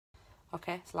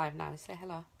Okay, it's live now. Say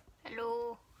hello.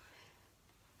 Hello.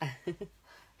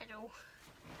 Hello.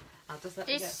 I'll just let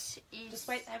This you go. is... Just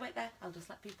wait there. I'll just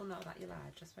let people know that you're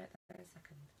live. Just wait there a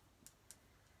second.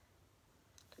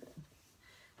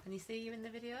 Can you see you in the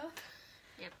video?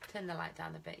 Yep. Turn the light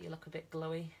down a bit. You look a bit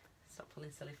glowy. Stop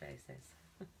pulling silly faces.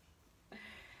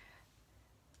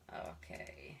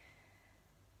 Okay.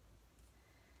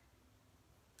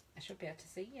 I should be able to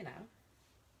see you now.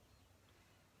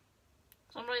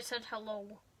 Somebody said hello.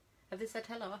 Have they said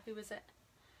hello? Who was it?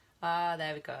 Ah,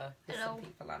 there we go. There's Hello. some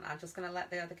people on. I'm just going to let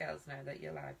the other girls know that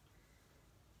you're live.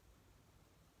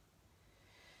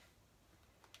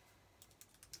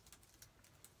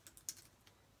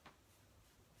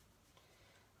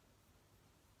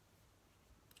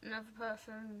 Another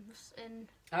person's in.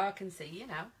 Oh, I can see you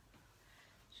now.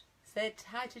 Say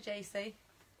hi to JC.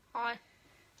 Hi.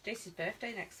 JC's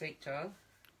birthday next week, Joel.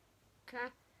 Okay.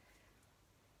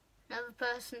 Another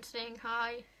person saying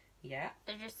hi. Yeah.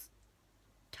 They just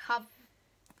have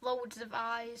loads of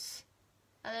eyes.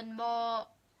 And then more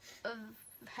of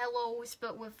hellos,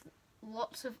 but with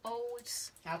lots of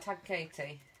O's. I'll tag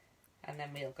Katie. And then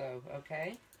we'll go,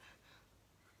 okay?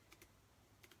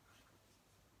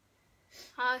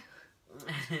 Hi.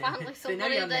 Finally They know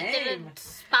somebody your that name. didn't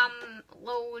spam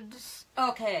loads.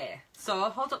 Okay, so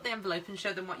hold up the envelope and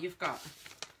show them what you've got.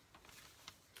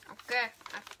 Okay,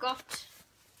 I've got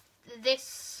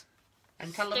this.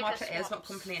 And tell them what Sticker it is, what swaps.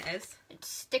 company it is. It's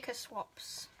Sticker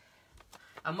Swaps.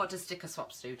 And what does Sticker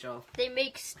Swaps do, Joel? They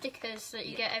make stickers that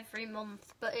you get every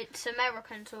month, but it's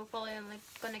American, so we're probably only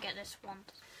going to get this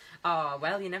once. Oh,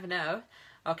 well, you never know.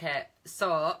 Okay,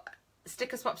 so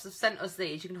Sticker Swaps have sent us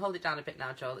these. You can hold it down a bit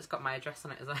now, Joel. It's got my address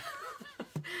on it as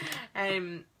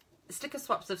well. Sticker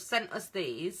Swaps have sent us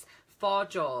these for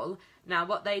Joel. Now,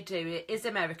 what they do, it is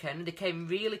American. They came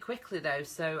really quickly, though,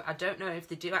 so I don't know if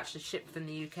they do actually ship from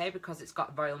the UK because it's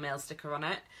got a Royal Mail sticker on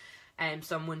it.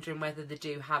 So I'm wondering whether they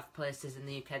do have places in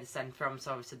the UK to send from,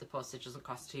 so obviously the postage doesn't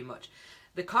cost too much.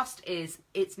 The cost is,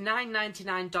 it's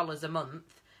 $9.99 a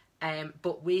month,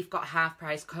 but we've got half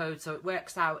price code, so it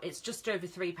works out, it's just over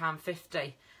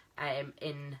 £3.50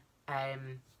 in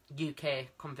UK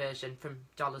conversion, from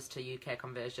dollars to UK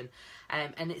conversion.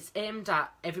 And it's aimed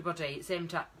at everybody, it's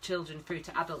aimed at children through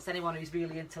to adults, anyone who's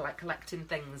really into like collecting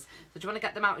things. So do you want to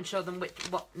get them out and show them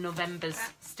what November's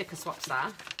sticker swaps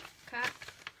are? Okay.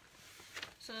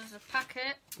 So there's a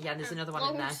packet. Yeah, and there's another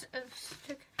one in there. Loads of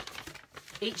stickers.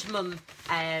 Each month,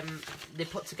 they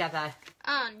put together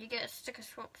And you get a Sticker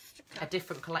Swap sticker. a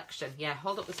different collection. Yeah,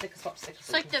 hold up the sticker swap stickers. It's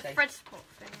so you like can the see. Fred Spot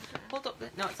thing, isn't it? Hold up the...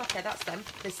 No, it's okay, that's them.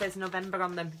 This says November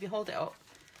on them. If you hold it up,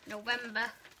 November.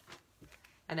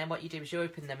 and then what you do is you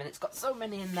open them, and it's got so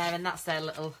many in there, and that's their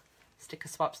little sticker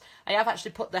swaps. I have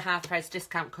actually put the half price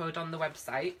discount code on the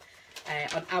website,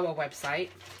 on our website,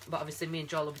 but obviously me and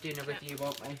Joel will be doing a review,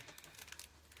 won't we?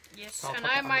 Yes, So I'll and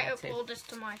put I it on might there too. upload this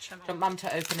to my channel. Do you want Mum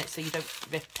to open it so you don't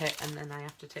rip it, and then I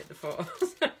have to take the photos?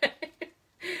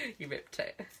 You ripped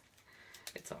it.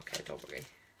 It's okay, don't worry.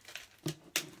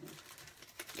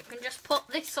 You can just put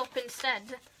this up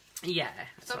instead. Yeah.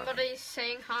 it's all right. Somebody's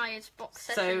saying hi, it's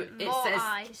BoXession. So it More says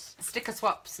eyes. Sticker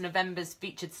Swaps, November's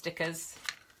featured stickers.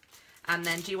 And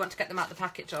then do you want to get them out the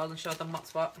packet, Joel, and show them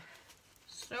what's what?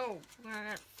 So, we're gonna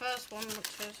get the first one, which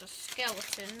is a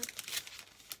skeleton.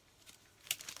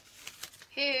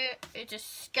 Here is a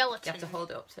skeleton. You have to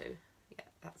hold it up too. Yeah,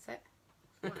 that's it.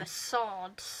 with a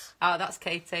sword. Oh, that's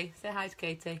Katie. Say hi to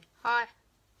Katie. Hi.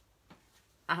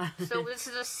 So this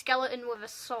is a skeleton with a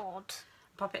sword.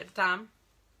 Pop it down.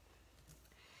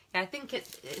 Yeah, I think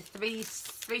it's $3.50,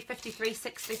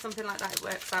 $3.60, something like that. It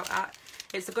works out at.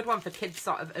 It's a good one for kids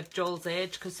sort of Joel's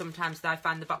age, because sometimes I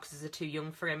find the boxes are too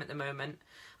young for him at the moment.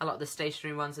 A lot of the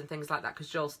stationery ones and things like that, because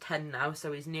Joel's 10 now,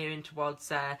 so he's nearing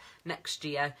towards next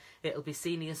year. It'll be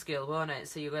senior school, won't it?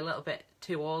 So you're a little bit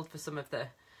too old for some of the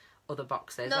other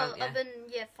boxes, No, aren't you? I'm in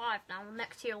year 5 now.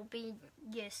 Next year will be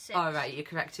year 6. Oh, right, you're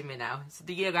correcting me now. It's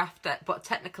the year after, but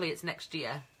technically it's next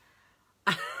year.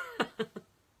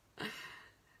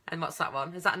 And what's that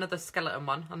one? Is that another skeleton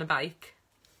one on a bike?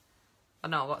 Oh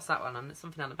no, what's that one on? It's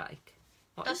something on a bike.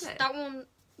 What is it? That one,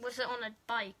 was it on a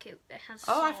bike? It has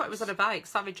Oh, I swords. thought it was on a bike.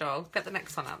 Sorry, Joel. Get the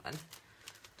next one out then.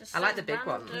 Just I like some the big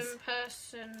ones. random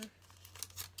person.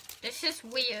 This is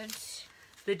weird.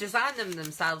 They design them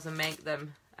themselves and make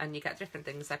them, and you get different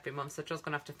things every month. So Joel's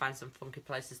going to have to find some funky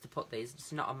places to put these.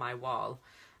 It's not on my wall.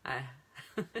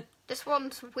 This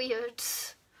one's weird.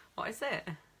 What is it?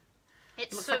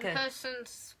 It's looks a like a- person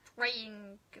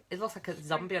spraying. It looks like a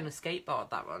zombie on a skateboard,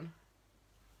 that one.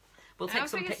 We'll I take don't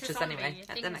some think it's a pictures zombie. anyway. I At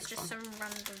think the it's next just one. some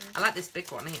random. I like this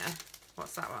big one here.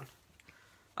 What's that one?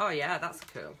 Oh yeah, that's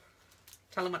cool.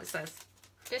 Tell them what it says.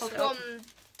 This Okay. one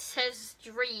says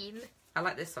dream. I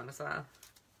like this one as well.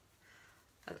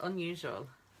 That's unusual.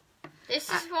 This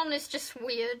one is just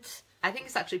weird. I think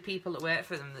it's actually people that work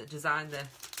for them that design the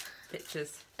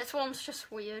pictures. This one's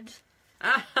just weird.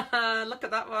 Look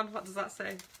at that one. What does that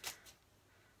say?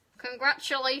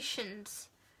 Congratulations,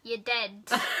 you're dead.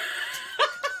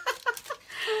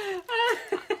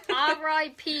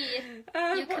 R.I.P. You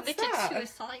What's committed that?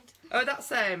 suicide. Oh,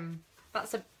 that's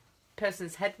a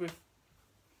person's head with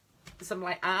some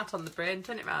like art on the brain.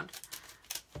 Turn it round.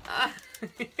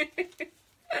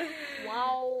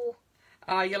 Wow.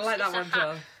 Oh, you like that It's a one, hat.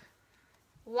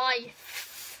 Joel?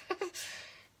 Life.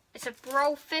 It's a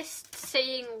bro fist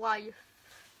saying life.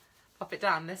 Pop it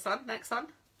down. This one. Next one.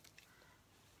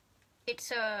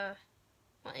 It's a...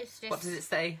 What is this? What does it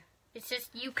say? It says,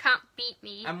 you can't beat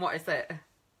me. And what is it?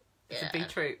 It's a Yeah.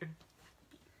 beetroot.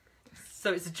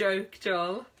 So it's a joke,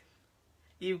 Joel.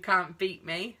 You can't beat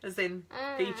me, as in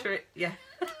beetroot. Yeah.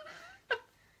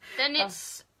 Then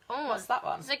it's... Oh, What's that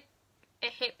one? It's like a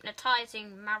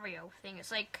hypnotizing Mario thing.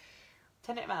 It's like,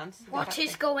 Turn it round. what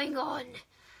is going on?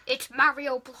 It's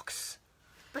Mario blocks.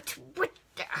 But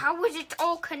how is it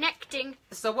all connecting?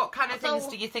 So what kind of things Although-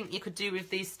 do you think you could do with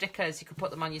these stickers? You could put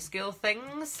them on your school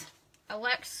things.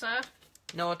 Alexa.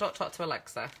 No, don't talk to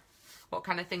Alexa. What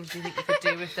kind of things do you think you could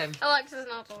do with them? Alexa's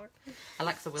not talking.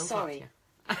 Alexa will Sorry.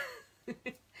 talk to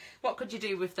you. What could you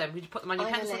do with them? Would you put them on your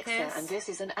I'm pencil Alexa, case? and this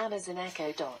is an Amazon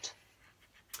Echo Dot.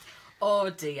 Oh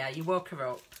dear, you woke her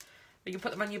up. You can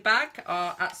put them on your bag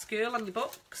or at school on your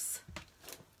books.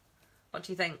 What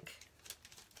do you think?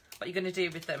 What are you going to do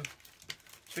with them?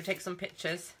 Should we take some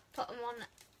pictures? Put them on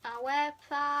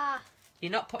Alexa.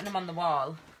 You're not putting them on the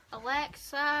wall.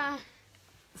 Alexa.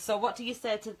 So what do you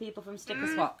say to the people from Sticker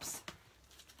Swaps?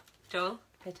 Joel,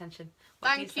 pay attention. What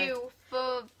do Thank say? you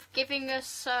for giving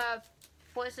us,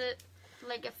 what is it?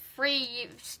 Like a free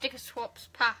sticker swaps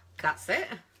pack. That's it.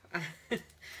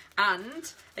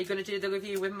 And are you going to do the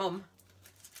review with Mum?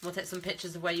 We'll take some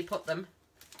pictures of where you put them.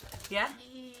 Yeah?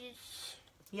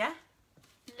 Yeah?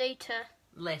 Later.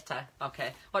 Later.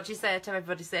 Okay. What do you say to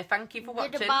everybody? Say thank you for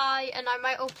watching. Goodbye, and I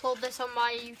might upload this on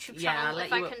my YouTube Yeah, channel I'll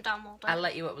if let I you can download it. I'll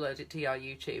let you upload it to your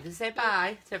YouTube. And say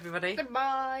bye to everybody.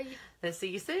 Goodbye. Let's see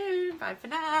you soon. Bye for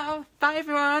now. Bye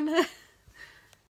everyone.